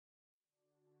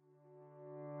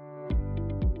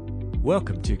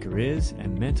Welcome to Careers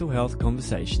and Mental Health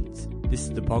Conversations. This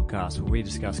is the podcast where we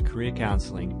discuss career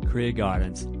counselling, career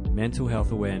guidance, mental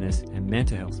health awareness, and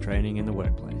mental health training in the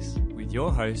workplace. With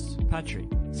your hosts, Patrick,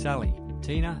 Sally,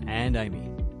 Tina, and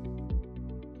Amy.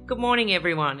 Good morning,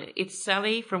 everyone. It's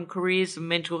Sally from Careers and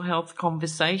Mental Health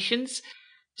Conversations.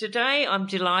 Today, I'm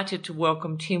delighted to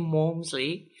welcome Tim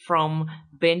Walmsley from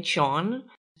Bench On.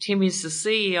 Tim is the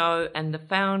CEO and the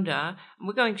founder, and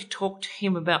we're going to talk to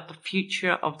him about the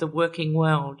future of the working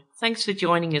world. Thanks for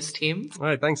joining us, Tim.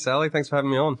 Hey, thanks, Sally. Thanks for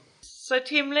having me on. So,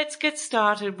 Tim, let's get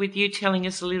started with you telling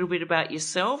us a little bit about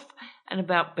yourself and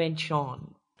about Bench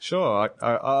On. Sure.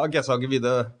 I guess I'll give you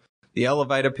the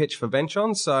elevator pitch for Bench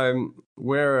On. So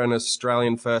we're an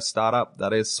Australian-first startup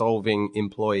that is solving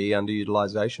employee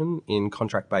underutilisation in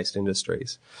contract-based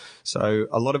industries. So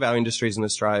a lot of our industries in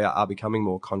Australia are becoming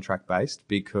more contract-based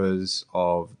because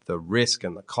of the risk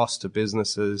and the cost to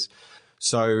businesses.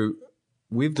 So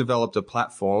we've developed a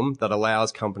platform that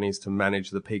allows companies to manage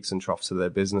the peaks and troughs of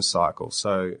their business cycle.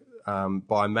 So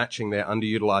by matching their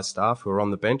underutilized staff who are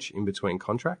on the bench in between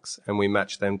contracts, and we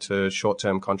match them to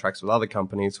short-term contracts with other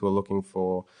companies who are looking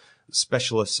for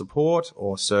specialist support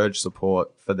or surge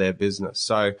support for their business.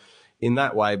 So in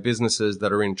that way, businesses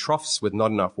that are in troughs with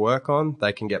not enough work on,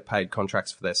 they can get paid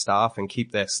contracts for their staff and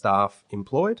keep their staff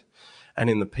employed. And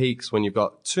in the peaks, when you've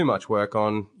got too much work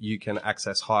on, you can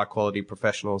access higher quality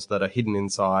professionals that are hidden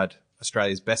inside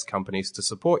Australia's best companies to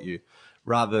support you,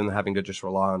 rather than having to just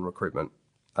rely on recruitment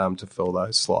to fill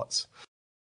those slots.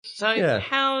 So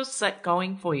how's that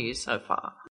going for you so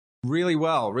far? Really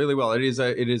well, really well. It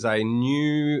is a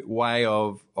new way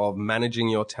of managing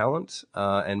your talent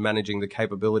and managing the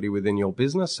capability within your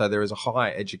business. So there is a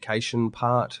high education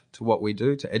part to what we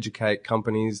do to educate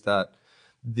companies that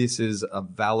this is a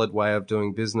valid way of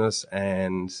doing business,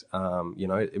 and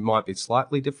it might be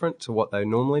slightly different to what they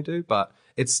normally do, but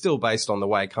it's still based on the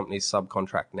way companies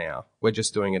subcontract now. We're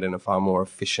just doing it in a far more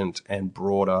efficient and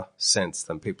broader sense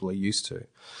than people are used to.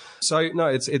 So no,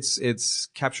 it's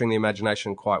capturing the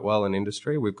imagination quite well in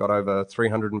industry. We've got over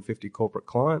 350 corporate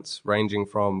clients, ranging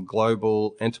from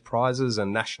global enterprises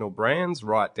and national brands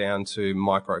right down to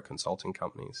micro consulting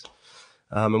companies.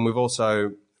 And we've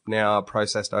also now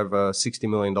processed over $60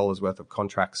 million worth of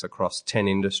contracts across 10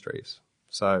 industries.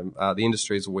 So the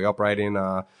industries we operate in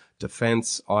are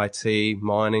defense, IT,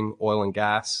 mining, oil and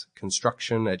gas,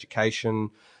 construction, education,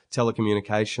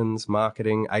 telecommunications,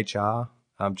 marketing, HR,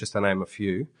 just to name a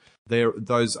few.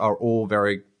 Those are all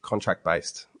very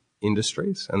contract-based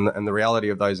industries. And the reality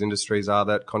of those industries are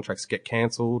that contracts get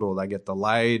cancelled or they get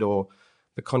delayed, or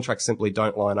the contracts simply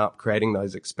don't line up, creating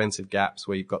those expensive gaps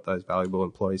where you've got those valuable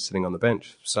employees sitting on the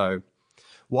bench. So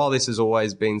while this has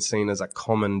always been seen as a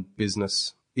common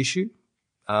business issue,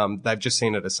 they've just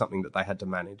seen it as something that they had to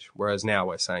manage. Whereas now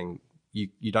we're saying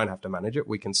you don't have to manage it.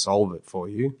 We can solve it for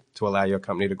you to allow your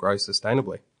company to grow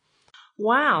sustainably.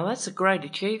 Wow, that's a great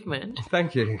achievement.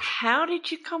 Thank you. How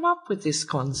did you come up with this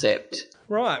concept?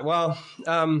 Right. Well,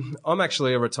 I'm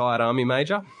actually a retired Army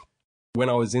major. When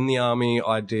I was in the Army,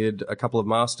 I did a couple of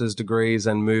master's degrees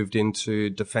and moved into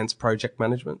defense project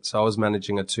management. So I was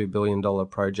managing a $2 billion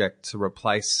project to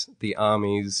replace the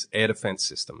Army's air defense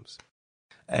systems.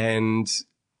 And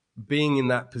being in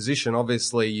that position,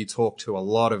 obviously you talk to a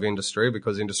lot of industry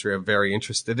because industry are very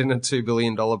interested in a $2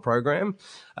 billion program.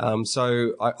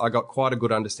 So I got quite a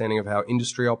good understanding of how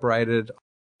industry operated.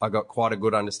 I got quite a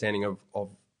good understanding of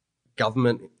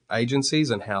government agencies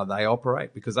and how they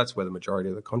operate, because that's where the majority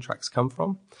of the contracts come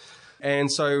from. And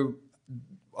so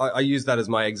I used that as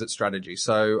my exit strategy.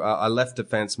 So I left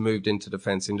defense, moved into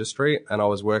defense industry, and I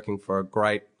was working for a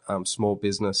great small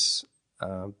business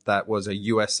that was a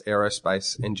US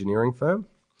aerospace engineering firm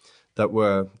that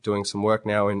were doing some work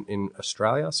now in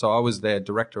Australia. So I was their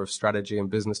director of strategy and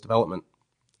business development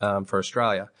for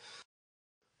Australia.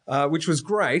 Which was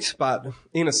great, but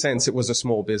in a sense, it was a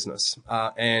small business.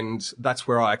 And that's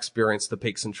where I experienced the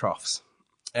peaks and troughs.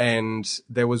 And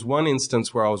there was one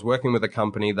instance where I was working with a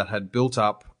company that had built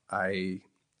up an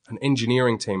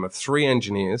engineering team of 3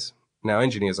 engineers. Now,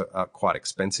 engineers are quite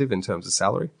expensive in terms of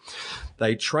salary.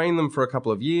 They trained them for a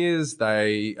couple of years.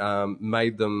 They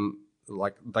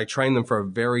they trained them for a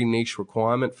very niche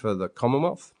requirement for the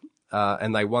Commonwealth,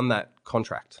 and they won that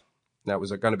contract. Now, it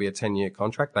was going to be a 10-year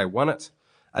contract. They won it.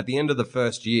 At the end of the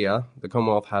first year, the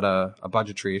Commonwealth had a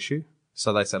budgetary issue.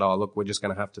 So they said, oh, look, we're just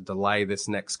going to have to delay this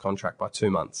next contract by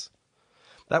 2 months.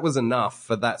 That was enough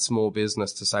for that small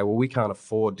business to say, well, we can't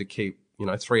afford to keep,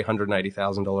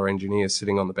 $380,000 engineers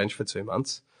sitting on the bench for 2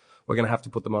 months. We're going to have to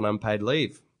put them on unpaid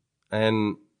leave.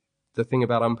 And the thing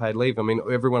about unpaid leave,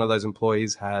 every one of those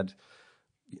employees had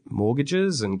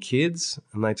mortgages and kids.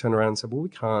 And they turned around and said, well, we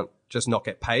can't just not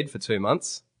get paid for 2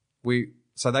 months.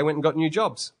 So they went and got new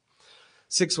jobs.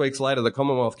 6 weeks later, the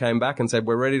Commonwealth came back and said,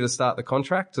 we're ready to start the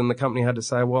contract. And the company had to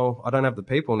say, well, I don't have the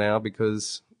people now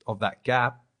because of that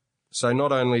gap. So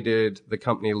not only did the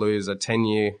company lose a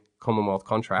 10-year Commonwealth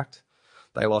contract,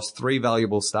 they lost 3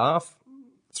 valuable staff.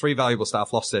 3 valuable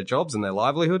staff lost their jobs and their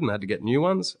livelihood and had to get new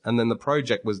ones. And then the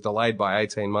project was delayed by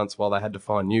 18 months while they had to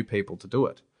find new people to do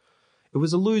it. It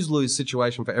was a lose-lose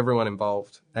situation for everyone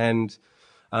involved. And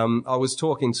I was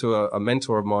talking to a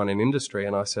mentor of mine in industry,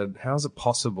 and I said, how is it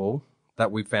possible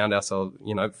that we found ourselves,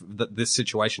 that this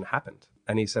situation happened?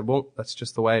 And he said, well, that's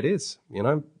just the way it is.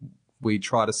 We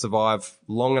try to survive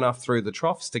long enough through the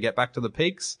troughs to get back to the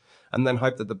peaks and then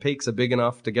hope that the peaks are big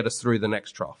enough to get us through the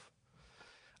next trough.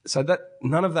 So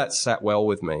none of that sat well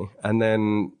with me. And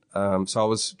then, so I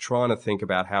was trying to think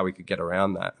about how we could get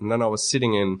around that. And then I was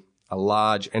sitting in a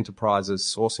large enterprises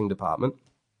sourcing department,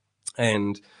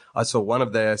 and I saw one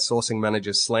of their sourcing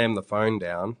managers slam the phone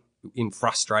down in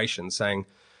frustration saying,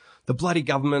 the bloody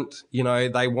government,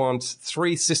 they want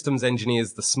 3 systems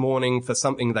engineers this morning for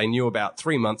something they knew about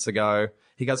 3 months ago.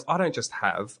 He goes, I don't just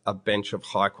have a bench of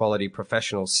high quality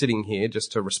professionals sitting here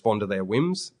just to respond to their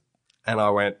whims. And I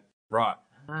went, right.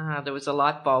 There was a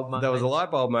light bulb moment. There was a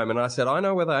light bulb moment. I said, I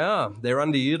know where they are. They're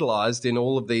underutilized in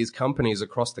all of these companies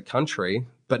across the country,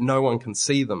 but no one can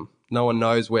see them. No one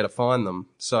knows where to find them.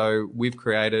 So we've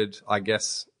created, I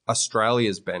guess,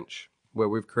 Australia's bench, where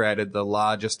we've created the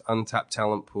largest untapped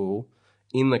talent pool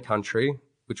in the country,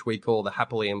 which we call the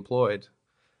happily employed,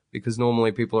 because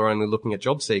normally people are only looking at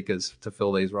job seekers to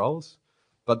fill these roles.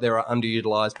 But there are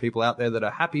underutilized people out there that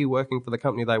are happy working for the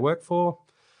company they work for.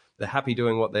 They're happy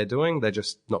doing what they're doing. They're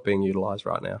just not being utilized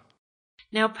right now.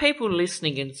 Now, people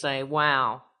listening and say,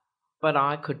 wow, but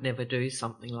I could never do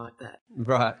something like that.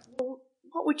 Right.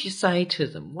 What would you say to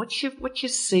them? What's your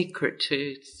secret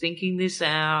to thinking this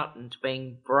out and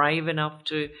being brave enough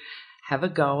to have a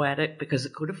go at it, because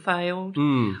it could have failed?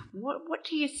 What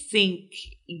do you think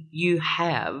you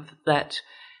have that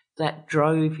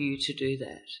drove you to do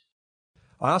that?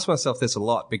 I ask myself this a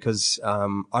lot because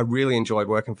I really enjoyed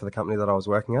working for the company that I was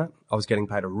working at. I was getting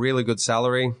paid a really good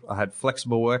salary. I had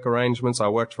flexible work arrangements. I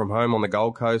worked from home on the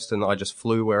Gold Coast, and I just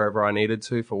flew wherever I needed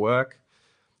to for work.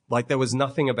 Like, there was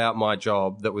nothing about my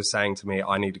job that was saying to me,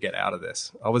 I need to get out of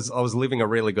this. I was living a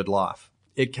really good life.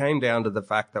 It came down to the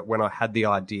fact that when I had the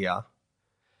idea,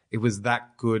 it was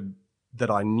that good that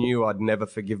I knew I'd never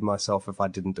forgive myself if I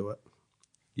didn't do it.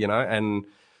 And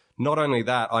not only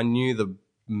that, I knew the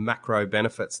macro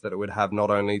benefits that it would have not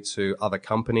only to other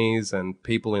companies and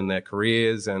people in their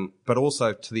careers, but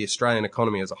also to the Australian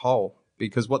economy as a whole.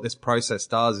 Because what this process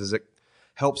does is it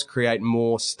helps create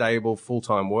more stable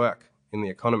full-time work in the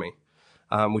economy,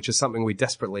 which is something we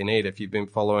desperately need if you've been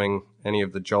following any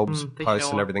of the jobs posts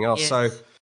and everything else. Yes. So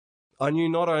I knew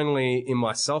not only in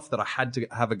myself that I had to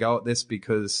have a go at this,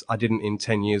 because I didn't in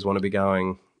 10 years want to be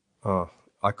going,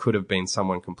 I could have been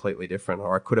someone completely different,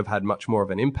 or I could have had much more of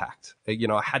an impact.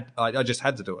 I just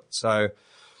had to do it. So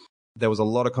there was a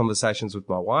lot of conversations with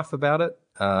my wife about it.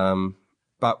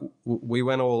 But we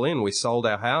went all in. We sold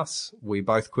our house. We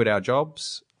both quit our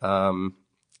jobs.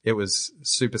 It was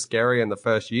super scary in the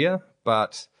first year,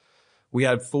 but we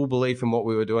had full belief in what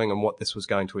we were doing and what this was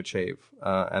going to achieve.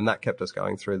 And that kept us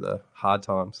going through the hard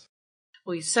times.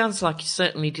 Well, it sounds like you're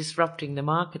certainly disrupting the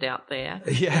market out there.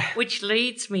 Yeah. Which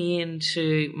leads me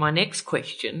into my next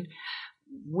question.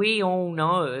 We all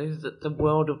know that the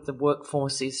world of the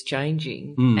workforce is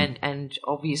changing, and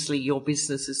obviously your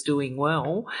business is doing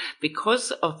well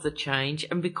because of the change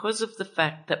and because of the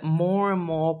fact that more and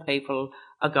more people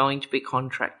are going to be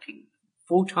contracting.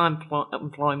 Full-time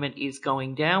employment is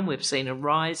going down. We've seen a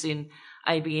rise in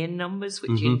ABN numbers,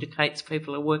 which indicates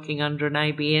people are working under an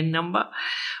ABN number.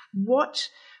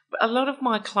 A lot of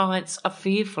my clients are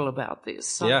fearful about this.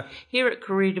 So here at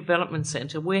Career Development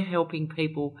Centre, we're helping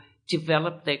people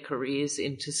develop their careers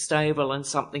into stable and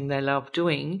something they love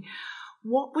doing.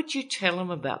 What would you tell them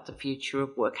about the future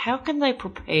of work? How can they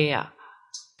prepare?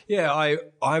 Yeah,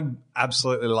 I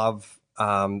absolutely love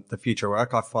the future of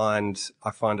work. I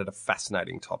find it a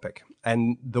fascinating topic.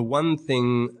 And the one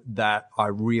thing that I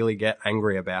really get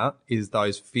angry about is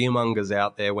those fearmongers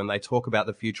out there when they talk about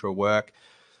the future of work.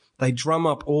 They drum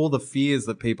up all the fears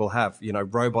that people have.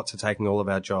 Robots are taking all of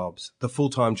our jobs. The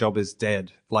full-time job is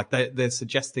dead. Like they're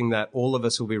suggesting that all of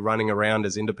us will be running around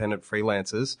as independent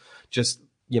freelancers, just,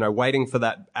 waiting for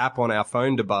that app on our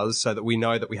phone to buzz so that we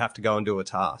know that we have to go and do a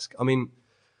task. I mean,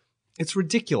 it's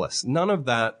ridiculous. None of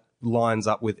that lines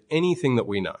up with anything that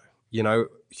we know.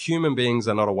 Human beings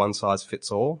are not a one size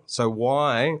fits all. So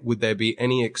why would there be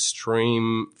any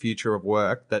extreme future of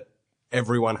work that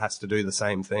everyone has to do the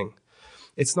same thing?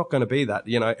 It's not going to be that.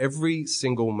 Every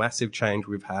single massive change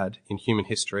we've had in human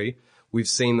history, we've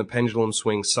seen the pendulum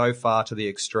swing so far to the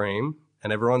extreme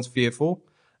and everyone's fearful,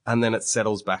 and then it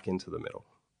settles back into the middle.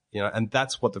 And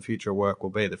that's what the future of work will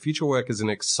be. The future of work is an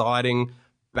exciting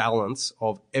balance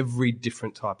of every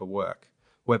different type of work,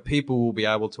 where people will be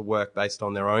able to work based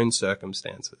on their own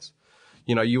circumstances.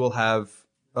 You will have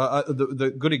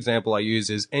the good example I use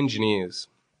is engineers.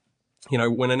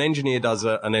 When an engineer does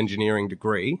an engineering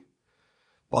degree,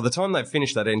 by the time they've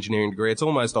finished that engineering degree, it's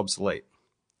almost obsolete.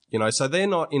 So they're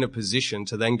not in a position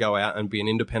to then go out and be an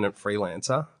independent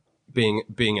freelancer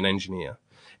being an engineer.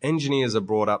 Engineers are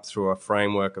brought up through a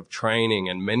framework of training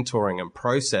and mentoring and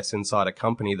process inside a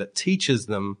company that teaches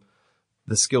them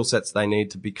the skill sets they need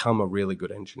to become a really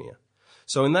good engineer.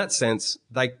 So in that sense,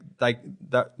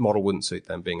 that model wouldn't suit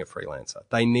them being a freelancer.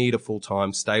 They need a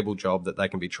full-time, stable job that they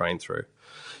can be trained through.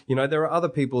 There are other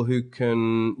people who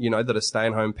can, that are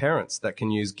stay-at-home parents that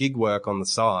can use gig work on the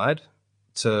side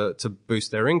to boost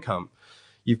their income.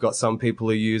 You've got some people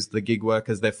who use the gig work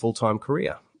as their full-time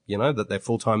career, that they're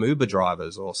full-time Uber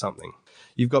drivers or something.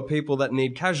 You've got people that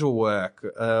need casual work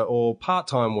or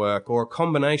part-time work or a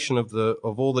combination of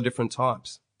all the different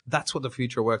types. That's what the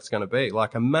future of work is going to be.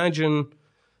 Like, imagine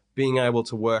being able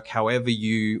to work however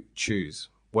you choose,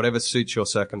 whatever suits your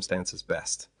circumstances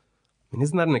best.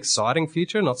 Isn't that an exciting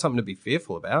future? Not something to be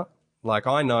fearful about. Like,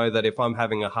 I know that if I'm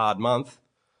having a hard month,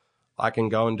 I can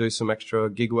go and do some extra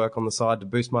gig work on the side to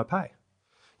boost my pay.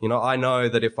 I know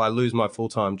that if I lose my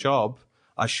full-time job,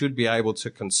 I should be able to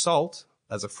consult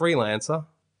as a freelancer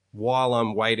while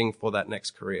I'm waiting for that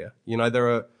next career.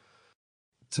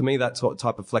 To me, that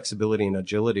type of flexibility and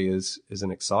agility is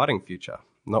an exciting future,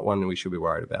 not one we should be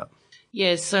worried about.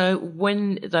 Yeah, so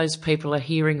when those people are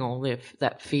hearing all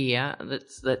that fear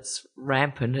that's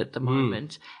rampant at the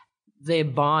moment, they're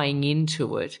buying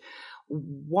into it.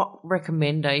 What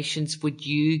recommendations would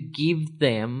you give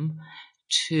them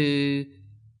to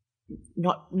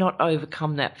not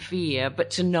overcome that fear,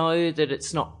 but to know that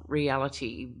it's not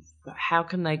reality? How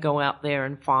can they go out there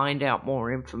and find out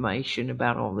more information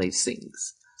about all these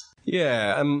things?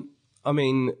 Yeah,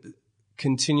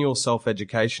 continual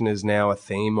self-education is now a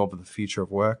theme of the future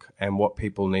of work and what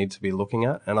people need to be looking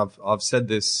at. And I've said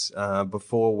this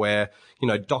before, where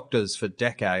doctors for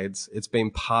decades, it's been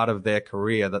part of their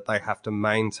career that they have to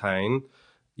maintain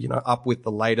up with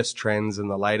the latest trends and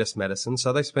the latest medicine.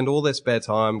 So they spend all their spare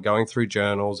time going through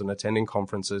journals and attending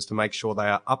conferences to make sure they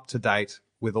are up to date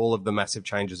with all of the massive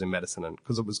changes in medicine, and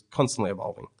because it was constantly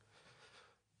evolving.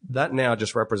 That now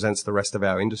just represents the rest of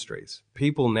our industries.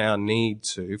 People now need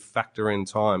to factor in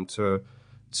time to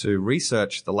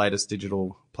research the latest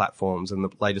digital platforms and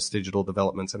the latest digital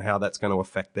developments and how that's going to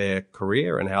affect their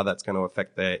career and how that's going to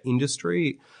affect their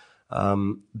industry.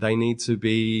 They need to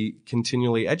be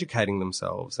continually educating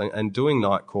themselves and doing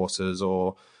night courses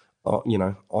or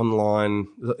online.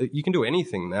 You can do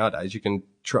anything nowadays. You can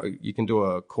do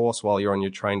a course while you're on your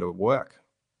train to work.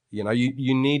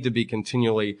 You need to be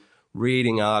continually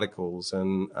reading articles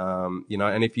and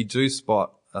if you do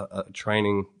spot a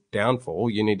training downfall,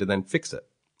 you need to then fix it.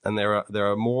 And there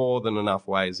are more than enough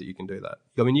ways that you can do that.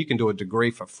 You can do a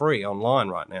degree for free online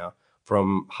right now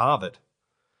from Harvard.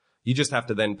 You just have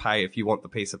to then pay if you want the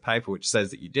piece of paper which says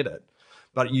that you did it.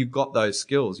 But you've got those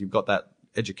skills, you've got that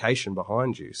education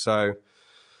behind you. So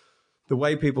the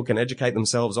way people can educate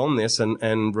themselves on this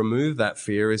and remove that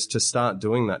fear is to start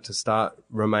doing that, to start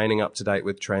remaining up to date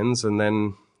with trends and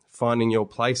then finding your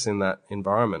place in that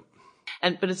environment.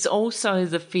 But it's also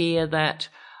the fear that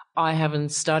I haven't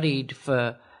studied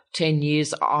for 10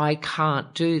 years, I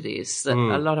can't do this. That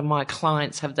a lot of my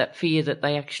clients have that fear that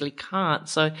they actually can't.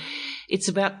 So it's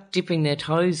about dipping their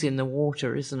toes in the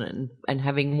water, isn't it? And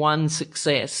having one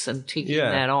success and ticking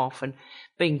that off and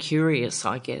being curious,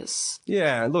 I guess.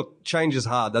 Yeah, look, change is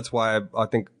hard. That's why I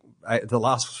think the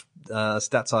last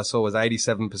stats I saw was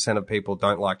 87% of people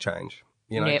don't like change.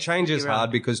 Change is hard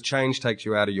because change takes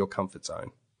you out of your comfort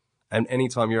zone. And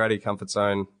anytime you're out of your comfort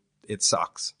zone, it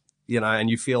sucks, and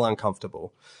you feel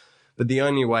uncomfortable. But the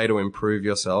only way to improve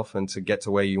yourself and to get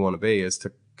to where you want to be is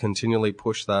to continually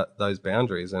push those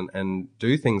boundaries and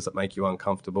do things that make you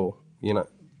uncomfortable.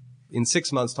 In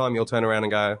 6 months' time, you'll turn around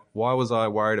and go, why was I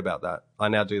worried about that? I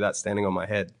now do that standing on my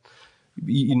head.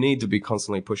 You need to be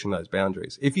constantly pushing those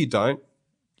boundaries. If you don't,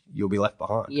 you'll be left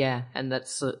behind. Yeah, and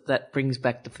that brings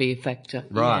back the fear factor.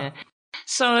 Right. Yeah.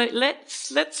 So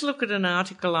let's look at an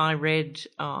article I read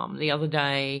the other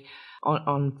day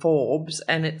on Forbes,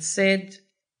 and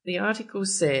the article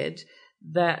said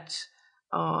that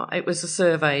it was a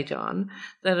survey done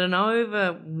that an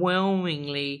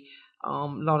overwhelmingly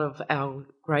lot of our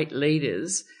great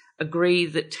leaders agree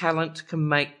that talent can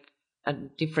make a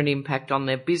different impact on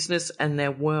their business and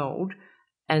their world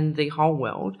and the whole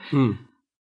world.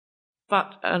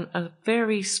 But a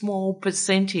very small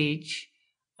percentage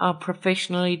are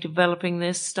professionally developing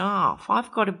their staff.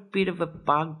 I've got a bit of a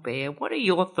bugbear. What are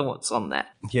your thoughts on that?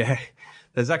 Yeah,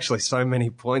 there's actually so many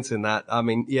points in that. I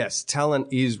mean, yes, talent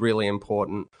is really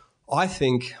important. I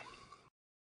think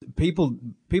people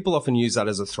often use that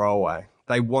as a throwaway.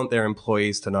 They want their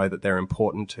employees to know that they're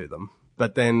important to them.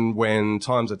 But then when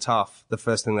times are tough, the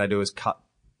first thing they do is cut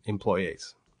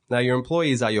employees. Now, your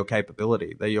employees are your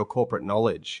capability. They're your corporate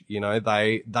knowledge. You know,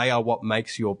 they are what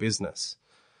makes your business.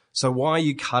 So why are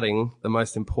you cutting the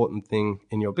most important thing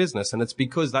in your business? And it's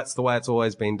because that's the way it's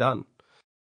always been done.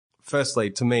 Firstly,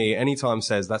 to me, anyone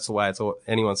says that's the way it's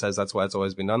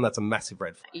always been done, that's a massive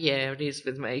red flag. Yeah, it is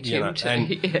with me, Jim, too. And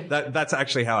yeah. that's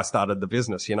actually how I started the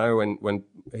business, you know, when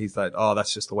he's like, oh,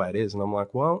 that's just the way it is. And I'm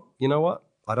like, well, you know what?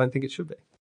 I don't think it should be.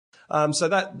 So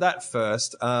that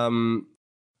first,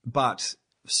 but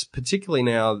particularly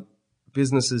now,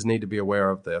 businesses need to be aware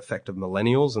of the effect of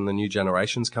millennials and the new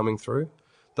generations coming through.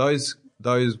 Those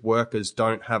workers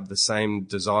don't have the same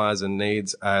desires and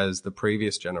needs as the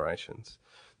previous generations.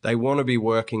 They want to be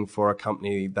working for a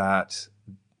company that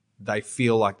they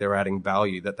feel like they're adding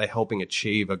value, that they're helping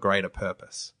achieve a greater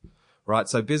purpose, right?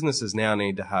 So businesses now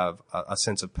need to have a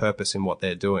sense of purpose in what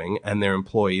they're doing, and their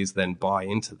employees then buy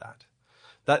into that.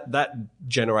 That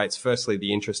generates, firstly,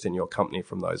 the interest in your company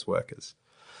from those workers.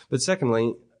 But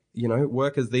secondly, you know,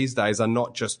 workers these days are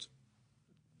not just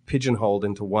pigeonholed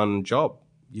into one job.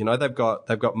 You know, they've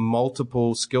got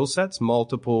multiple skill sets,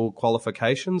 multiple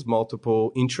qualifications,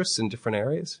 multiple interests in different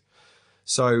areas.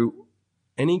 So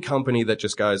any company that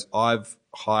just goes, I've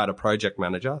hired a project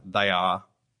manager, they are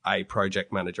a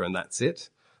project manager and that's it.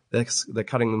 They're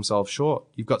cutting themselves short.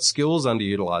 You've got skills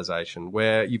underutilization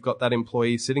where you've got that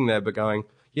employee sitting there but going,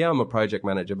 yeah, I'm a project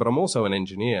manager, but I'm also an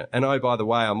engineer. And oh, by the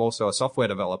way, I'm also a software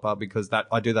developer because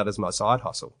I do that as my side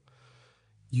hustle.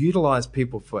 Utilize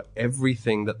people for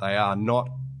everything that they are, not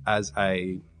as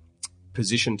a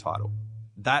position title.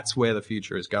 That's where the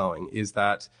future is going, is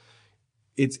that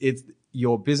it's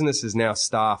your business is now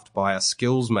staffed by a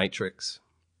skills matrix.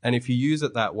 And if you use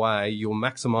it that way, you'll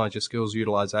maximize your skills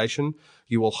utilization.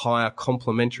 You will hire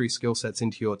complementary skill sets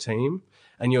into your team,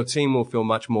 and your team will feel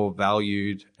much more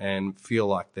valued and feel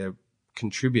like they're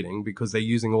contributing because they're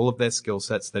using all of their skill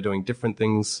sets. They're doing different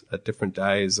things at different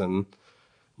days. And,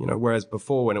 you know, whereas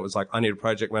before when it was like, I need a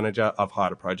project manager, I've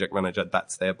hired a project manager,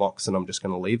 that's their box and I'm just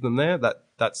going to leave them there.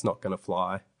 That's not going to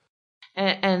fly.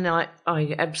 And I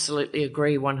absolutely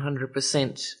agree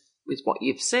 100% with what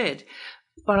you've said.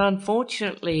 But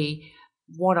unfortunately,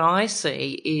 what I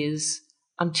see is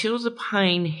until the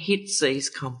pain hits these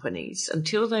companies,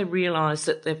 until they realise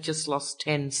that they've just lost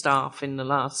 10 staff in the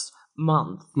last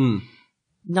month,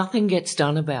 nothing gets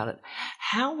done about it.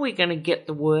 How are we going to get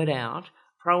the word out?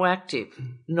 Proactive,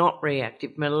 not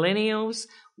reactive. Millennials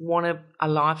want a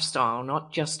lifestyle,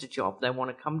 not just a job. They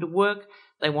want to come to work.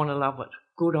 They want to love it.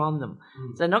 Good on them.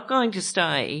 They're not going to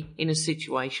stay in a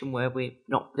situation where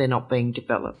they're not being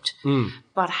developed.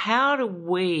 But how do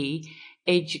we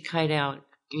educate our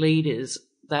leaders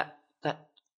that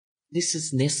this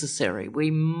is necessary? We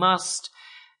must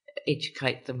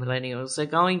educate the millennials. They're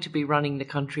going to be running the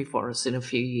country for us in a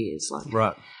few years.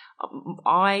 Right.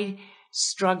 I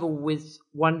struggle with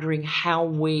wondering how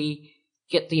we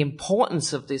get the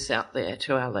importance of this out there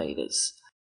to our leaders.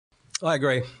 I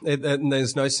agree.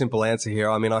 There's no simple answer here.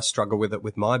 I mean, I struggle with it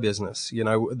with my business. You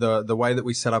know, the way that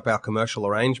we set up our commercial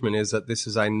arrangement is that this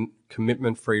is a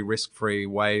commitment-free, risk-free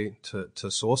way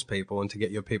to source people and to get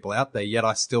your people out there. Yet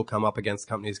I still come up against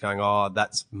companies going, oh,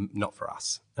 that's not for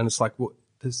us. And it's like, well,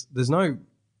 there's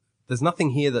nothing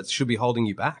here that should be holding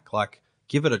you back. Like,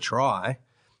 give it a try,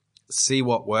 see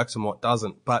what works and what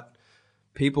doesn't. But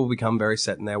people become very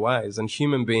set in their ways, and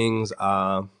human beings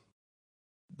are...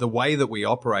 The way that we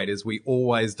operate is we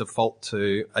always default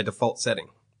to a default setting,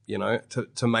 you know,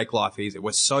 to make life easier.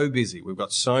 We're so busy. We've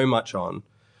got so much on.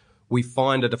 We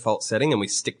find a default setting and we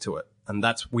stick to it. And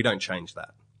we don't change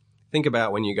that. Think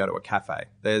about when you go to a cafe.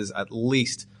 There's at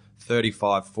least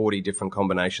 35, 40 different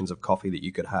combinations of coffee that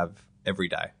you could have every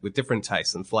day with different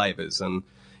tastes and flavors. And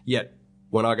yet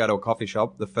when I go to a coffee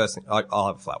shop, the first thing, I'll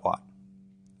have a flat white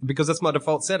because that's my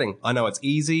default setting. I know it's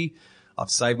easy. I've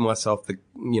saved myself the,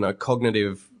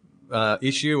 cognitive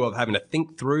issue of having to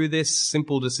think through this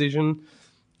simple decision.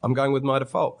 I'm going with my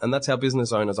default. And that's how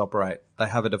business owners operate. They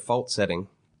have a default setting.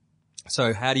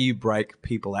 So how do you break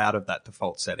people out of that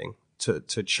default setting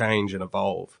to change and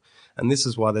evolve. And this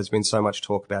is why there's been so much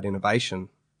talk about innovation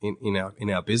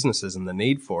in our businesses and the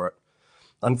need for it.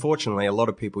 Unfortunately, a lot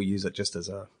of people use it just as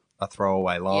a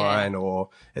throwaway line, or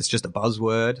it's just a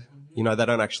buzzword. You know, they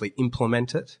don't actually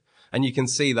implement it. And you can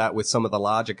see that with some of the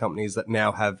larger companies that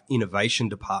now have innovation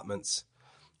departments.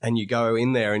 And you go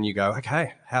in there and you go,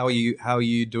 okay, how are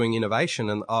you doing innovation?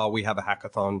 And, we have a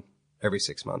hackathon every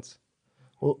 6 months.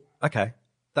 Well, okay,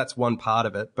 that's one part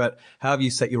of it. But how have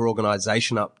you set your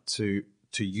organization up to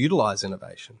utilize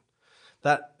innovation?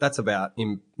 That's about,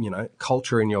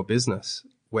 culture in your business,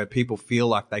 where people feel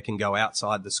like they can go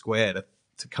outside the square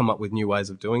to come up with new ways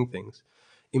of doing things.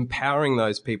 Empowering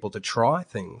those people to try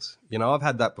things. You know, I've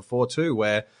had that before too,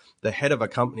 where the head of a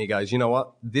company goes, you know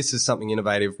what, this is something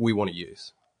innovative we want to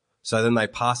use. So then they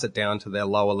pass it down to their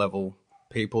lower level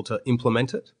people to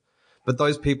implement it. But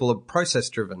those people are process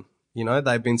driven. You know,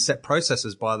 they've been set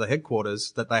processes by the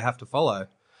headquarters that they have to follow.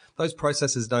 Those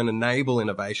processes don't enable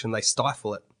innovation, they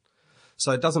stifle it.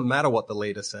 So it doesn't matter what the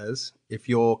leader says. If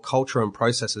your culture and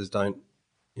processes don't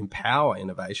empower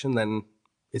innovation, then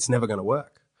it's never going to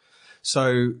work.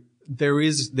 So there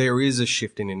is a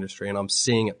shift in industry, and I'm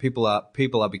seeing it. People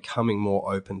are becoming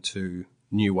more open to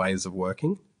new ways of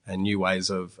working and new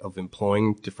ways of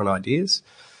employing different ideas.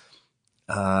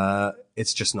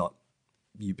 It's just not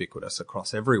ubiquitous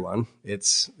across everyone.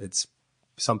 It's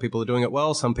some people are doing it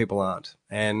well, some people aren't.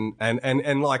 And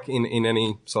like in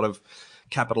any sort of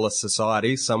capitalist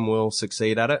society, some will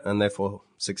succeed at it and therefore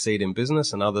succeed in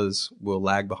business, and others will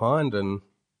lag behind and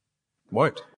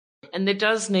won't. And there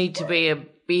does need to be a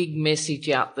big message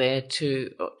out there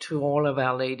to all of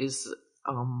our leaders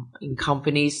in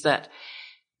companies that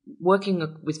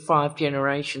working with 5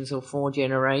 generations or 4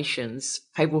 generations,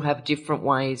 people have different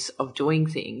ways of doing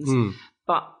things.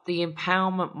 But the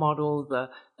empowerment model, the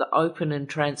open and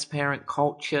transparent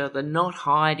culture, the not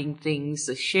hiding things,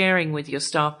 the sharing with your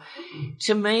staff,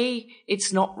 to me,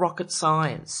 it's not rocket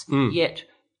science. Yet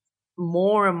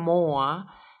more and more,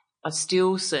 I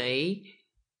still see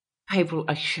people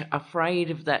are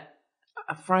afraid of that,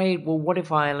 well, what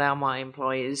if I allow my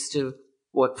employees to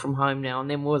work from home now, and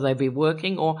then will they be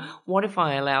working? Or what if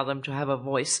I allow them to have a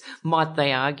voice? Might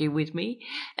they argue with me?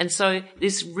 And so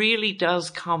this really does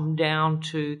come down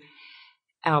to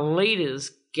our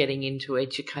leaders getting into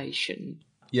education.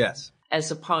 Yes.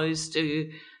 As opposed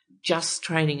to just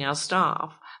training our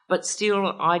staff. But still,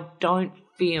 I don't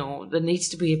feel there needs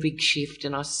to be a big shift,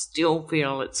 and I still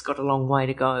feel it's got a long way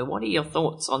to go. What are your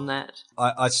thoughts on that?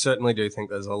 I certainly do think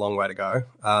there's a long way to go.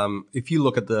 If you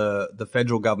look at the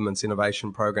federal government's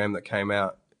innovation program that came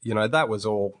out, you know, that was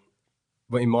all,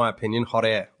 in my opinion, hot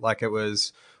air. Like, it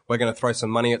was, we're going to throw some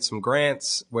money at some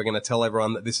grants. We're going to tell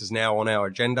everyone that this is now on our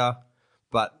agenda.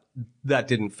 But that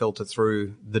didn't filter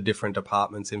through the different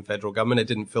departments in federal government. It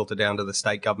didn't filter down to the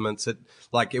state governments.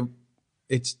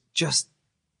 It's just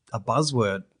a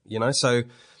buzzword, you know. So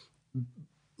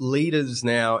leaders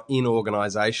now in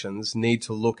organizations need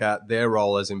to look at their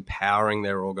role as empowering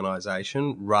their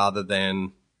organization rather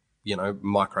than, you know,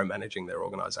 micromanaging their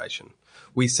organization.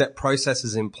 We set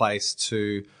processes in place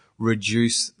to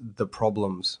reduce the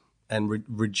problems and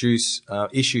reduce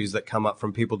issues that come up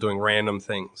from people doing random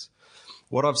things.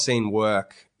 What I've seen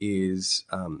work is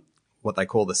what they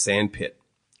call the sandpit,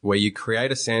 where you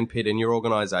create a sandpit in your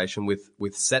organization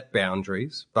with set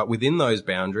boundaries, but within those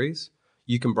boundaries,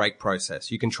 you can break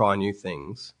process, you can try new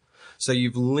things. So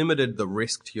you've limited the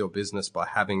risk to your business by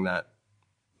having that,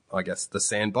 I guess, the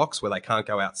sandbox where they can't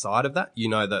go outside of that. You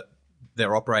know that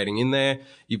they're operating in there.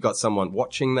 You've got someone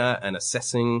watching that and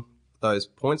assessing those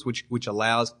points, which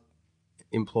allows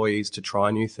employees to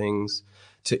try new things,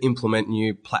 to implement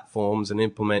new platforms and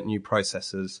implement new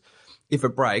processes. If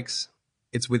it breaks,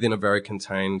 it's within a very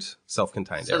contained,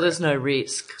 self-contained area. So there's no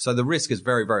risk. So the risk is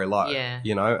very, very low. Yeah.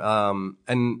 You know,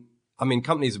 and I mean,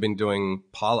 companies have been doing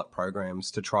pilot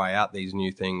programs to try out these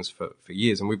new things for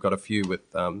years, and we've got a few with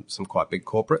some quite big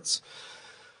corporates.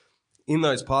 In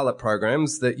those pilot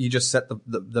programs, that you just set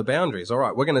the boundaries. All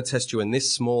right, we're going to test you in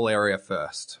this small area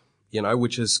first, you know,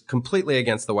 which is completely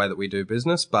against the way that we do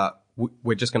business, but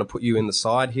we're just going to put you in the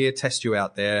side here, test you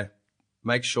out there,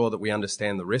 make sure that we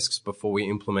understand the risks before we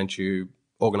implement you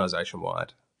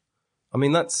organization-wide. I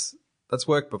mean, that's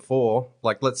worked before.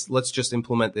 Like, let's just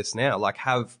implement this now. Like,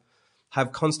 have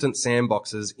constant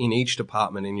sandboxes in each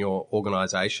department in your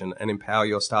organization and empower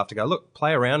your staff to go, look,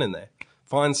 play around in there.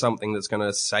 Find something that's going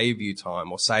to save you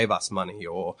time or save us money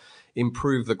or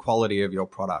improve the quality of your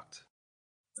product.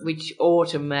 Which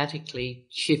automatically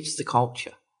shifts the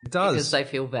culture. It does. Because they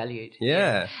feel valued.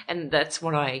 Yeah. And that's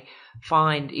what I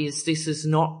find is this is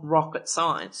not rocket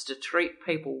science, to treat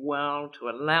people well, to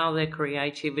allow their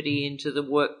creativity into the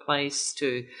workplace,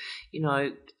 to,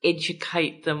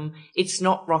 educate them. It's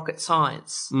not rocket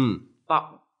science, but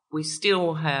we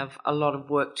still have a lot of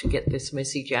work to get this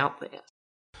message out there.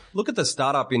 Look at the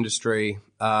startup industry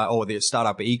or the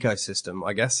startup ecosystem,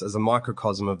 I guess, as a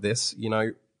microcosm of this.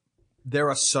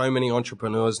 There are so many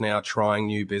entrepreneurs now trying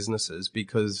new businesses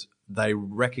because they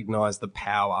recognize the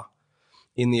power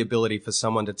in the ability for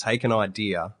someone to take an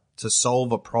idea, to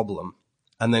solve a problem,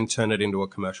 and then turn it into a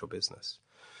commercial business.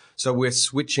 So we're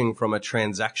switching from a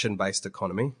transaction-based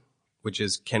economy, which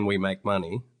is can we make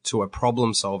money, to a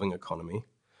problem-solving economy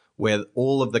where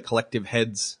all of the collective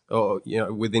heads or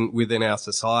within our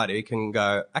society can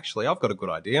go, actually, I've got a good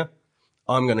idea.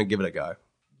 I'm going to give it a go.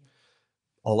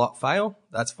 A lot fail,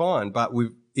 that's fine. But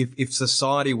if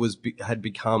society had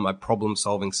become a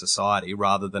problem-solving society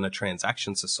rather than a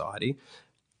transaction society,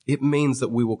 it means that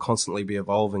we will constantly be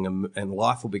evolving and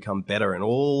life will become better in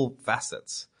all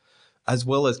facets, as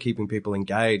well as keeping people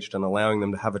engaged and allowing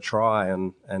them to have a try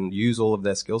and use all of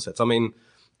their skill sets. I mean,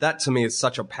 that to me is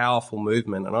such a powerful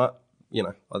movement. And I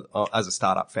as a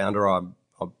startup founder, I'm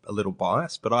a little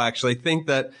biased, but I actually think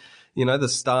that the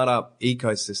startup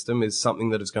ecosystem is something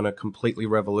that is going to completely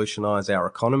revolutionize our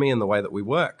economy and the way that we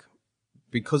work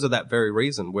because of that very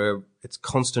reason, where it's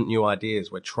constant new ideas.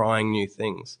 We're trying new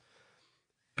things.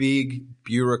 Big,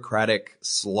 bureaucratic,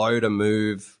 slow to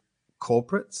move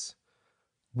corporates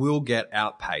will get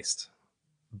outpaced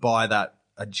by that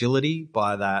agility,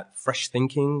 by that fresh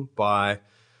thinking, by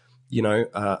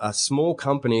a small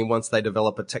company, once they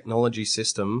develop a technology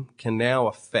system, can now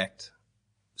affect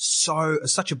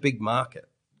such a big market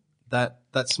that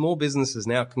small businesses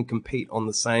now can compete on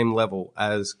the same level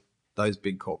as those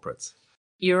big corporates.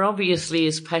 You're obviously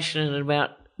as passionate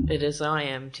about it as I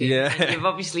am, Tim. Yeah. And you've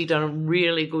obviously done a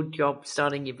really good job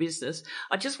starting your business.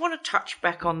 I just want to touch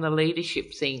back on the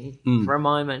leadership thing for a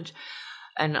moment.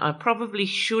 And I probably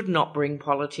should not bring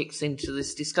politics into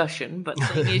this discussion, but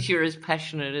seeing as you're as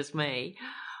passionate as me,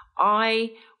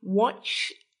 I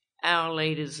watch our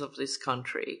leaders of this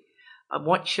country. I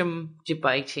watch them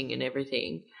debating and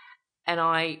everything, and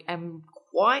I am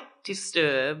quite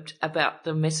disturbed about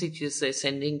the messages they're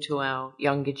sending to our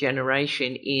younger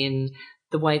generation in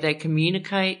the way they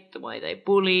communicate, the way they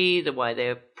bully, the way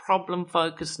they're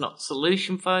problem-focused, not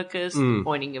solution-focused,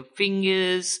 pointing of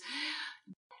fingers.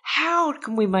 How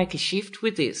can we make a shift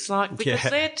with this?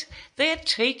 Because they're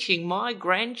teaching my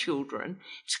grandchildren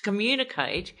to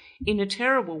communicate in a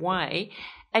terrible way,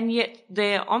 and yet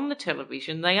they're on the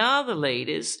television, they are the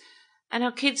leaders, and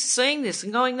our kids seeing this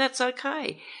and going, that's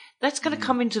okay. That's going to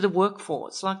come into the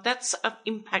workforce. That's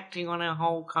impacting on our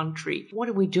whole country. What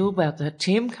do we do about that,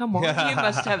 Tim? Come on, you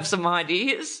must have some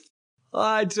ideas.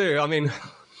 I do. I mean,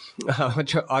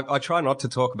 I try not to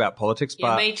talk about politics,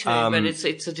 but me too. But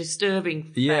it's a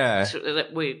disturbing fact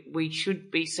that we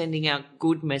should be sending out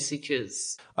good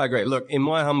messages. I agree. Look, in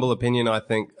my humble opinion, I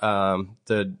think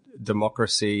the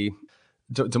democracy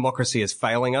is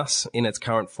failing us in its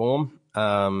current form.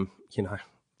 Look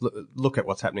at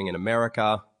what's happening in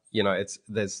America.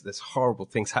 There's horrible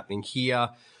things happening here.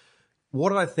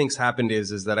 What I think's happened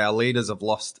is that our leaders have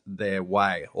lost their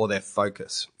way or their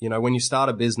focus. When you start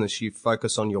a business, you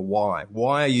focus on your why.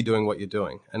 Why are you doing what you're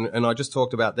doing? And I just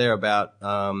talked about the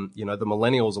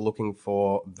millennials are looking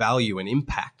for value and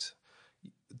impact.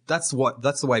 That's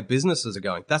the way businesses are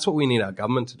going. That's what we need our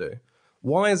government to do.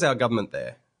 Why is our government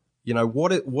there?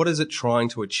 What is it trying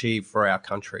to achieve for our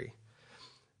country?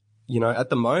 At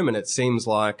the moment, it seems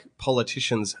like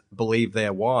politicians believe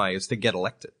their why is to get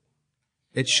elected.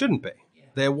 It shouldn't be.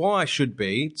 Their why should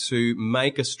be to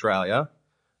make Australia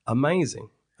amazing.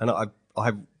 And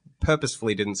I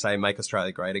purposefully didn't say make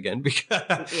Australia great again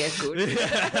because... Yeah,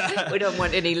 good. We don't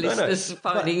want any listeners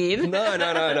phoning in.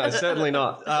 No, certainly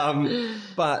not.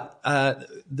 But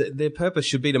their purpose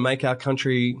should be to make our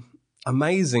country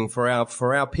amazing for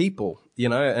our people,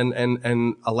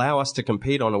 and allow us to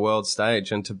compete on a world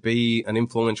stage and to be an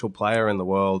influential player in the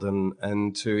world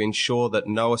and to ensure that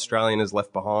no Australian is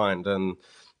left behind and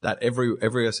that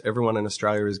everyone in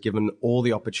Australia is given all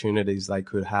the opportunities they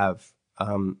could have.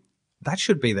 That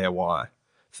should be their why.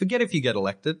 Forget if you get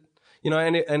elected,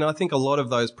 and I think a lot of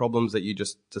those problems that you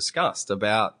just discussed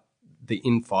about the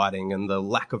infighting and the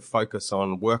lack of focus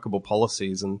on workable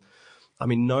policies, and I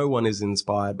mean, no one is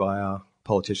inspired by our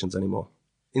politicians anymore.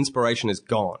 Inspiration is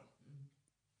gone.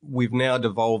 We've now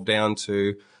devolved down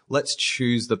to let's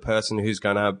choose the person who's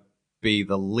going to be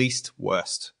the least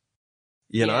worst.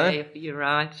 Yeah, you're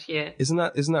right. Yeah. Isn't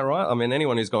that right? I mean,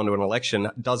 anyone who's gone to an election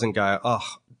doesn't go, oh,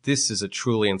 this is a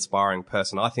truly inspiring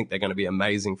person. I think they're going to be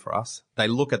amazing for us. They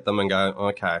look at them and go,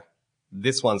 okay,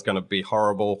 this one's going to be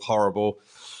horrible.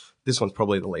 This one's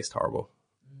probably the least horrible.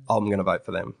 I'm going to vote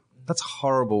for them. That's a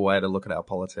horrible way to look at our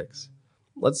politics.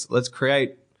 Let's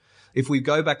create, if we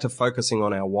go back to focusing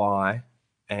on our why,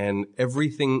 and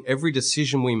every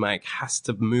decision we make has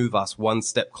to move us one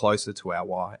step closer to our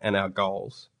why and our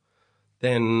goals,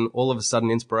 then all of a sudden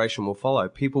inspiration will follow.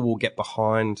 People will get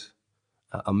behind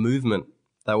a movement.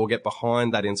 They will get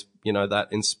behind that, that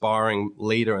inspiring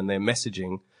leader and their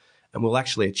messaging, and we'll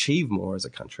actually achieve more as a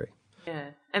country. Yeah.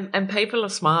 And people are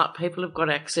smart. People have got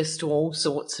access to all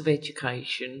sorts of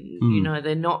education. You know,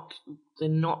 they're not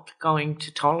going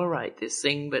to tolerate this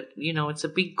thing, but, you know, it's a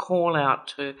big call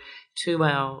out to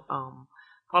our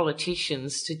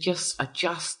politicians to just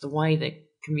adjust the way they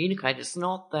communicate. It's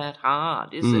not that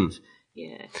hard, is it?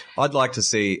 Yeah. I'd like to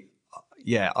see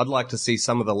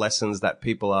some of the lessons that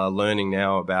people are learning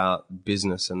now about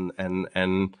business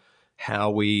and how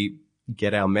we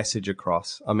get our message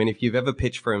across. I mean, if you've ever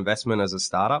pitched for investment as a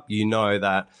startup, you know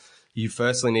that you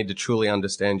firstly need to truly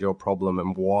understand your problem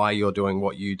and why you're doing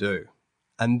what you do.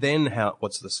 And then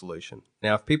what's the solution?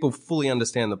 Now, if people fully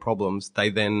understand the problems, they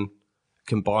then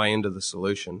can buy into the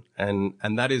solution. And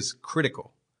that is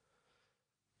critical.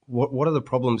 What are the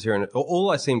problems here? And all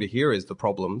I seem to hear is the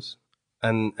problems.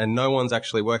 And no one's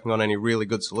actually working on any really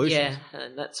good solutions. Yeah,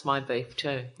 that's my beef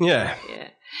too. Yeah. Yeah.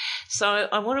 So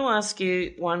I want to ask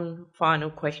you one final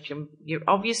question. You're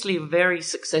obviously a very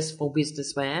successful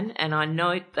businessman, and I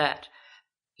note that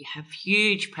you have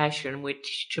huge passion,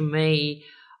 which to me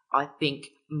I think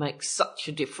makes such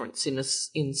a difference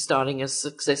in starting a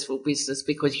successful business,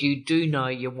 because you do know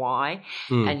your why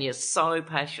and you're so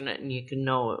passionate and you can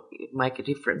make a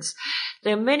difference.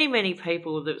 There are many, many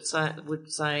people that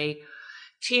would say,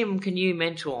 Tim, can you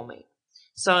mentor me?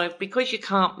 So because you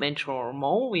can't mentor them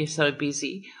all, we're so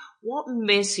busy, what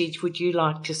message would you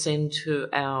like to send to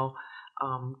our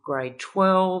grade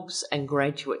 12s and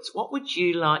graduates? What would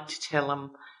you like to tell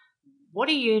them? What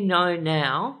do you know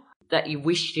now that you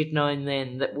wished you'd known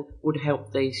then that would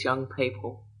help these young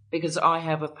people? Because I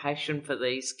have a passion for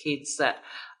these kids that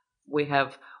we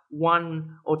have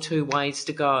one or two ways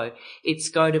to go. It's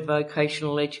go to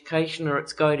vocational education or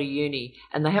it's go to uni.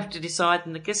 And they have to decide,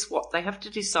 and guess what? They have to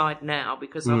decide now,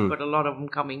 because I've got a lot of them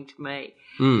coming to me.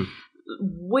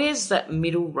 Where's that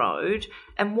middle road,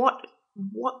 and what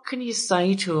can you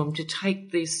say to them to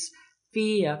take this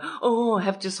fear? Oh, I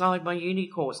have to decide my uni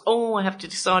course. Oh, I have to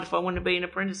decide if I want to be an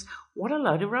apprentice. What a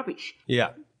load of rubbish.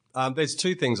 Yeah. There's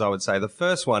two things I would say. The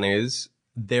first one is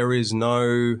there is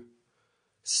no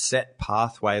set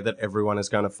pathway that everyone is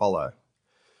going to follow.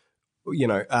 You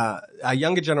know, our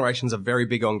younger generations are very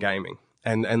big on gaming,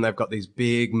 and they've got these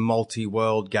big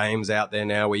multi-world games out there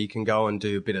now where you can go and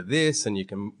do a bit of this and you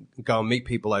can go and meet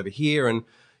people over here and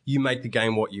you make the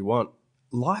game what you want.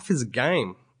 Life is a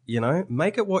game, you know,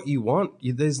 make it what you want.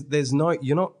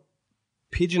 You're not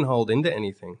pigeonholed into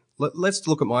anything. Let's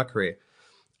look at my career.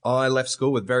 I left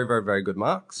school with very, very, very good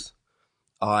marks.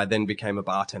 I then became a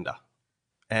bartender,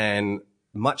 and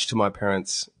much to my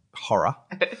parents' horror,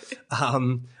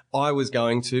 I was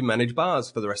going to manage bars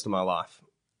for the rest of my life.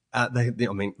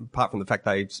 Apart from the fact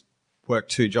they worked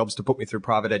 2 jobs to put me through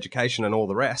private education and all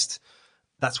the rest,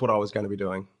 that's what I was going to be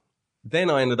doing. Then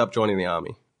I ended up joining the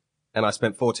army, and I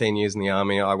spent 14 years in the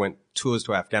army. I went tours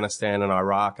to Afghanistan and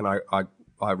Iraq, and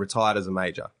I retired as a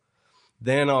major.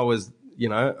 Then I was,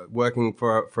 working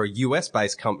for a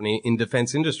US-based company in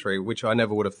defense industry, which I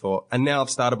never would have thought. And now I've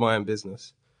started my own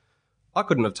business. I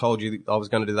couldn't have told you I was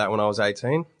going to do that when I was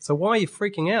 18. So why are you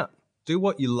freaking out? Do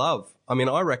what you love. I mean,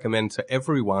 I recommend to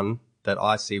everyone that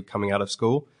I see coming out of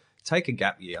school, take a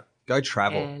gap year, go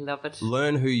travel, Yeah, love it.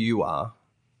 Learn who you are,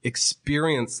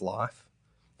 experience life.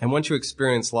 And once you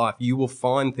experience life, you will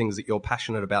find things that you're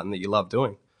passionate about and that you love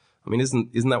doing. I mean,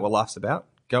 isn't that what life's about?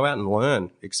 Go out and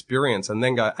learn, experience, and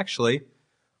then go, actually,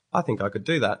 I think I could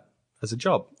do that as a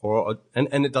job.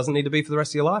 And it doesn't need to be for the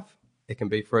rest of your life. It can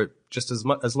be for just as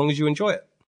long as you enjoy it.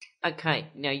 Okay,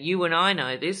 now you and I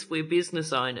know this. We're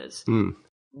business owners.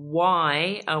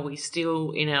 Why are we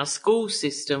still in our school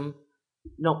system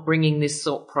not bringing this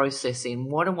thought process in?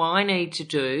 What do I need to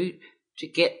do to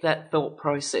get that thought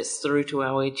process through to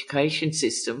our education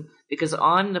system? Because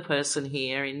I'm the person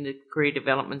here in the Career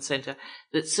Development Centre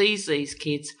that sees these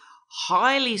kids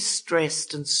highly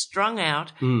stressed and strung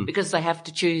out because they have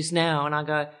to choose now. And I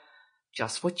go,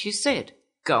 just what you said.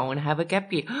 Go and have a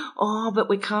gap year. Oh, but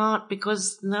we can't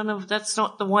because that's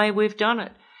not the way we've done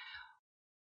it.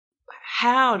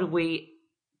 How do we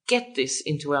get this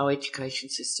into our education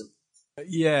system?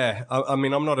 Yeah, I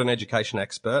mean, I'm not an education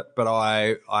expert, but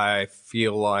I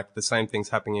feel like the same thing's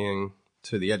happening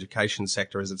to the education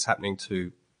sector as it's happening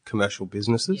to commercial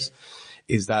businesses,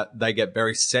 is that they get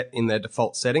very set in their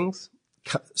default settings.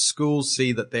 Schools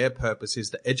see that their purpose is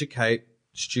to educate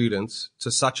students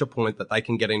to such a point that they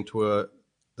can get into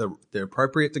the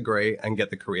appropriate degree and get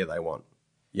the career they want.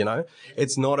 You know,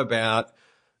 it's not about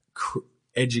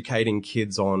educating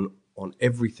kids on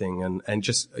everything and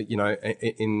just, you know,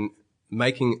 in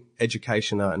making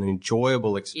education an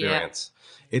enjoyable experience.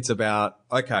 Yeah. It's about,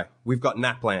 okay, we've got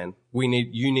NAPLAN.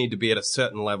 You need to be at a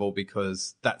certain level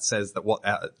because that says that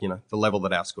the level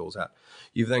that our school's at.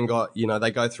 You've then got, you know,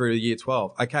 they go through year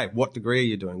 12. Okay, what degree are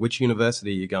you doing? Which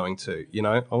university are you going to? You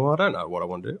know, I don't know what I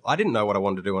want to do. I didn't know what I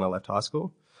wanted to do when I left high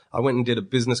school. I went and did a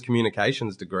business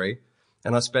communications degree.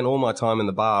 And I spent all my time in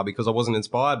the bar because I wasn't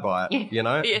inspired by it, you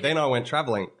know. Yeah. Then I went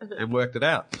traveling and worked it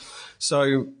out.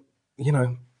 So, you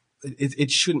know, it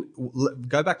shouldn't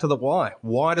go back to the why.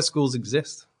 Why do schools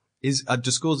exist? Do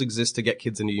schools exist to get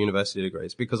kids into university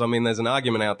degrees? Because, I mean, there's an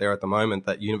argument out there at the moment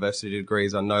that university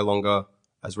degrees are no longer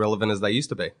as relevant as they used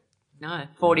to be. No,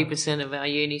 40% of our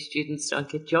uni students don't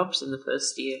get jobs in the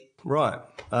first year. Right.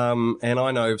 And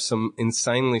I know of some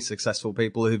insanely successful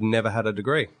people who've never had a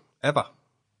degree, ever.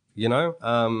 You know,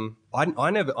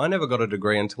 I never got a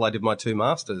degree until I did my 2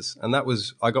 masters, and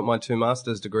I got my 2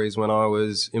 master's degrees when I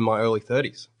was in my early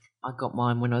 30s. I got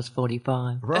mine when I was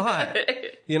 45.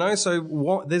 Right. You know,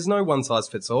 so there's no one size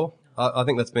fits all. I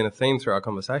think that's been a theme through our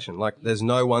conversation. Like, there's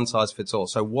no one size fits all.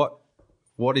 So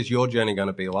what is your journey going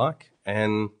to be like?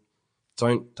 And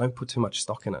don't put too much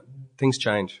stock in it. Things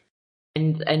change.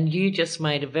 And you just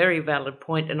made a very valid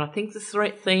point, and I think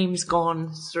the theme's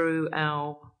gone through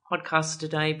our podcast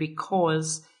today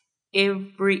because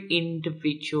every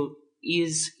individual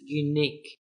is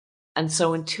unique. And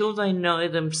so until they know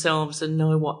themselves and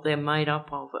know what they're made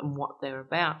up of and what they're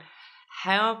about,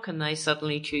 how can they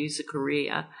suddenly choose a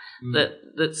career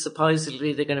that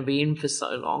supposedly they're going to be in for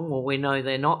so long? Well, we know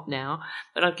they're not now.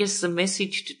 But I guess the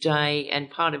message today and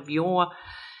part of your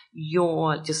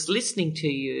just listening to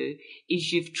you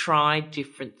is you've tried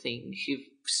different things. You've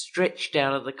stretched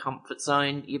out of the comfort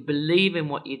zone. You believe in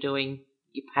what you're doing.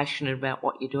 You're passionate about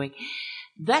what you're doing.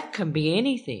 That can be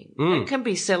anything. It can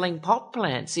be selling pot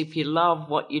plants if you love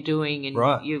what you're doing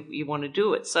and you want to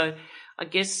do it. So I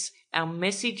guess our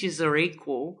messages are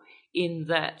equal in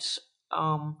that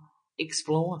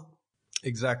explore.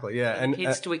 Exactly, yeah. And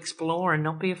kids to explore and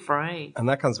not be afraid. And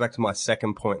that comes back to my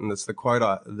second point, and it's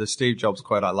the Steve Jobs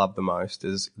quote I love the most,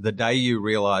 is the day you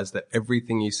realize that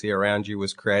everything you see around you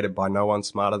was created by no one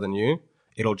smarter than you,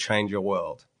 it'll change your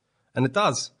world. And it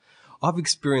does. I've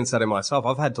experienced that in myself.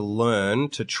 I've had to learn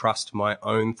to trust my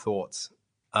own thoughts.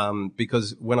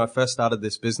 Because when I first started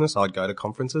this business, I'd go to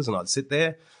conferences and I'd sit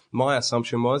there. My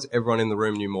assumption was everyone in the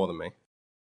room knew more than me.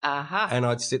 Uh-huh. And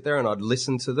I'd sit there and I'd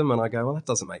listen to them and I go, well, that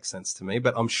doesn't make sense to me,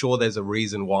 but I'm sure there's a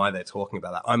reason why they're talking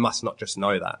about that. I must not just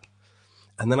know that.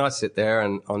 And then I sit there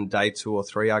and on day 2 or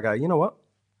 3, I go, you know what?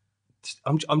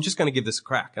 I'm just going to give this a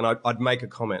crack. And I'd make a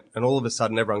comment and all of a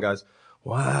sudden everyone goes,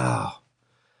 wow,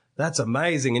 that's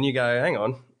amazing. And you go, hang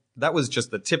on, that was just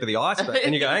the tip of the iceberg.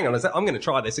 And you go, hang on, I'm going to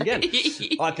try this again.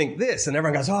 I think this. And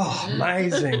everyone goes, oh,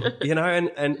 amazing. You know,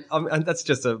 and that's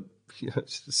just a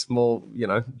small,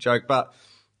 joke, but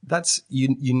that's,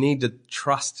 you need to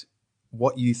trust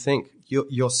what you think.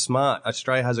 You're smart.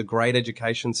 Australia has a great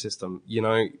education system.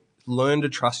 Learn to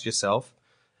trust yourself.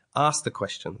 Ask the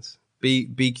questions.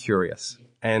 Be curious.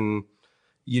 And,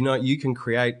 you can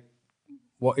create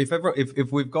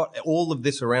if we've got all of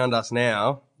this around us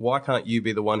now, why can't you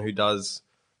be the one who does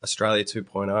Australia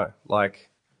 2.0? Like,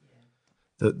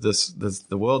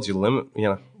 the world's your limit,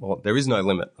 well, there is no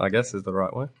limit, I guess is the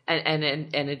right way. And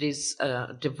it is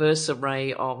a diverse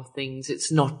array of things.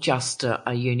 It's not just a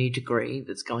uni degree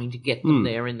that's going to get them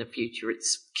there in the future.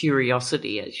 It's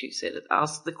curiosity, as you said.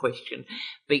 Ask the question,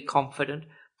 be confident,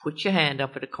 put your hand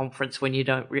up at a conference when you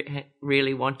don't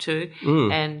really want to,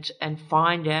 and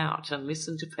find out and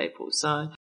listen to people. So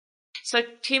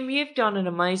Tim, you've done an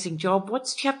amazing job.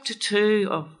 What's chapter 2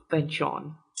 of Bench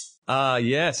On?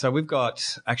 So we've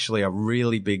got actually a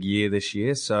really big year this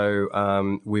year.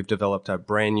 So we've developed a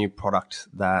brand new product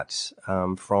that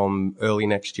from early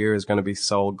next year is going to be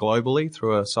sold globally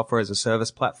through a software as a service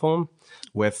platform.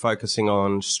 We're focusing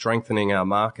on strengthening our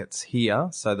markets here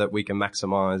so that we can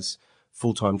maximize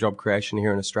full-time job creation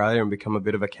here in Australia and become a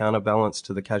bit of a counterbalance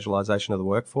to the casualisation of the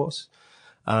workforce.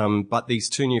 But these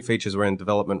 2 new features we're in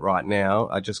development right now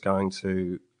are just going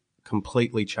to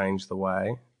completely change the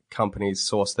way companies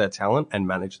source their talent and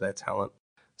manage their talent.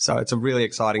 So it's a really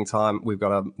exciting time. We've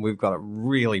got a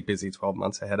really busy 12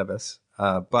 months ahead of us.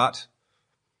 But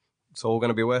it's all going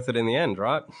to be worth it in the end,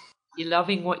 right? You're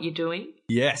loving what you're doing?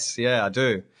 Yes, yeah, I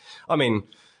do. I mean,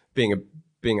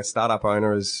 being a startup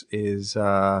owner is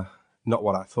not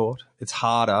what I thought. It's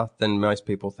harder than most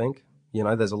people think. You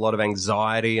know, there's a lot of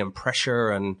anxiety and pressure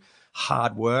and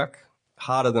hard work,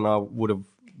 harder than I would have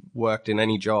worked in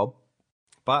any job.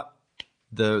 But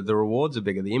the rewards are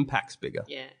bigger, the impact's bigger.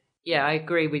 Yeah, I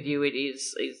agree with you. It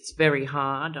is. It's very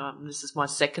hard. This is my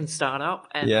second startup,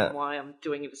 and why I'm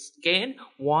doing it again.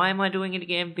 Why am I doing it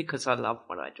again? Because I love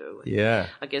what I do. And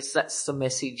I guess that's the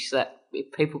message, that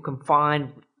if people can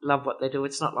love what they do,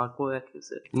 it's not like work,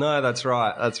 is it? No, that's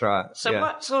right. That's right. So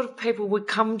what sort of people would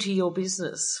come to your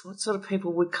business? What sort of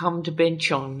people would come to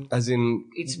Bench On? As in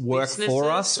work for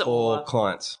us or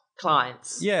clients?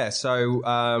 Clients. Yeah, so...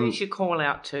 who should call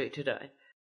out to today?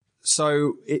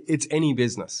 So it's any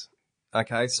business,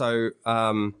 okay? So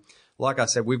like I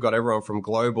said, we've got everyone from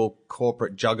global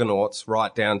corporate juggernauts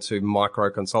right down to micro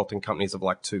consulting companies of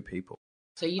like 2 people.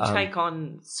 So you take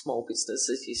on small business,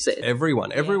 as you said.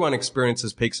 Everyone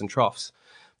experiences peaks and troughs.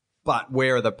 But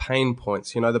where are the pain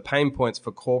points? You know, the pain points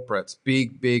for corporates,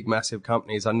 big, massive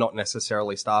companies, are not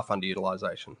necessarily staff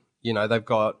underutilization. You know,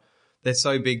 they're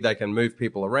so big they can move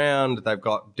people around. They've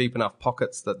got deep enough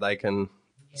pockets that they can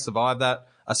survive that.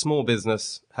 A small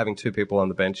business having 2 people on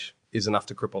the bench is enough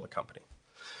to cripple the company.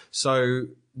 So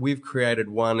we've created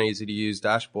one easy-to-use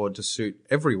dashboard to suit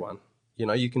everyone. You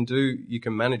know, you can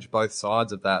manage both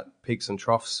sides of that, peaks and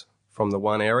troughs from the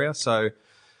one area. So,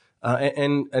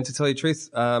 and to tell you the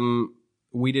truth,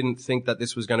 we didn't think that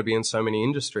this was going to be in so many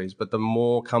industries, but the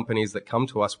more companies that come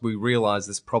to us, we realize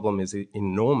this problem is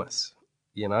enormous,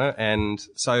 you know? And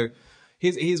so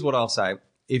here's what I'll say.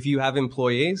 If you have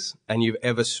employees and you've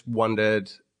ever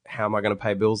wondered, how am I going to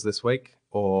pay bills this week?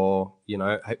 Or, you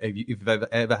know, if you've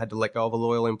ever had to let go of a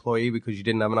loyal employee because you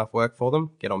didn't have enough work for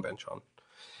them, get on Bench On.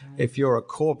 If you're a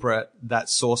corporate that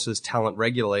sources talent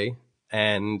regularly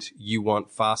and you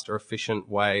want faster, efficient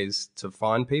ways to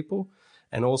find people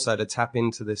and also to tap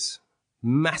into this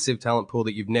massive talent pool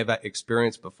that you've never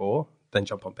experienced before, then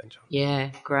jump on Bench On. Yeah,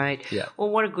 great. Yeah. Well,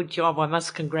 what a good job. I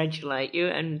must congratulate you,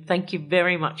 and thank you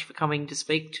very much for coming to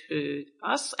speak to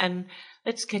us, and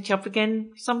let's catch up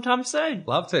again sometime soon.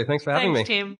 Love to. Thanks for having me. Thanks,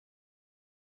 Tim.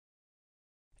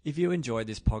 If you enjoyed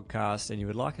this podcast and you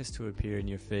would like us to appear in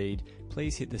your feed,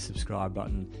 please hit the subscribe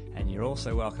button, and you're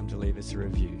also welcome to leave us a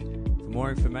review. For more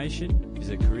information,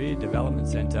 visit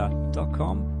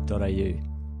careerdevelopmentcentre.com.au.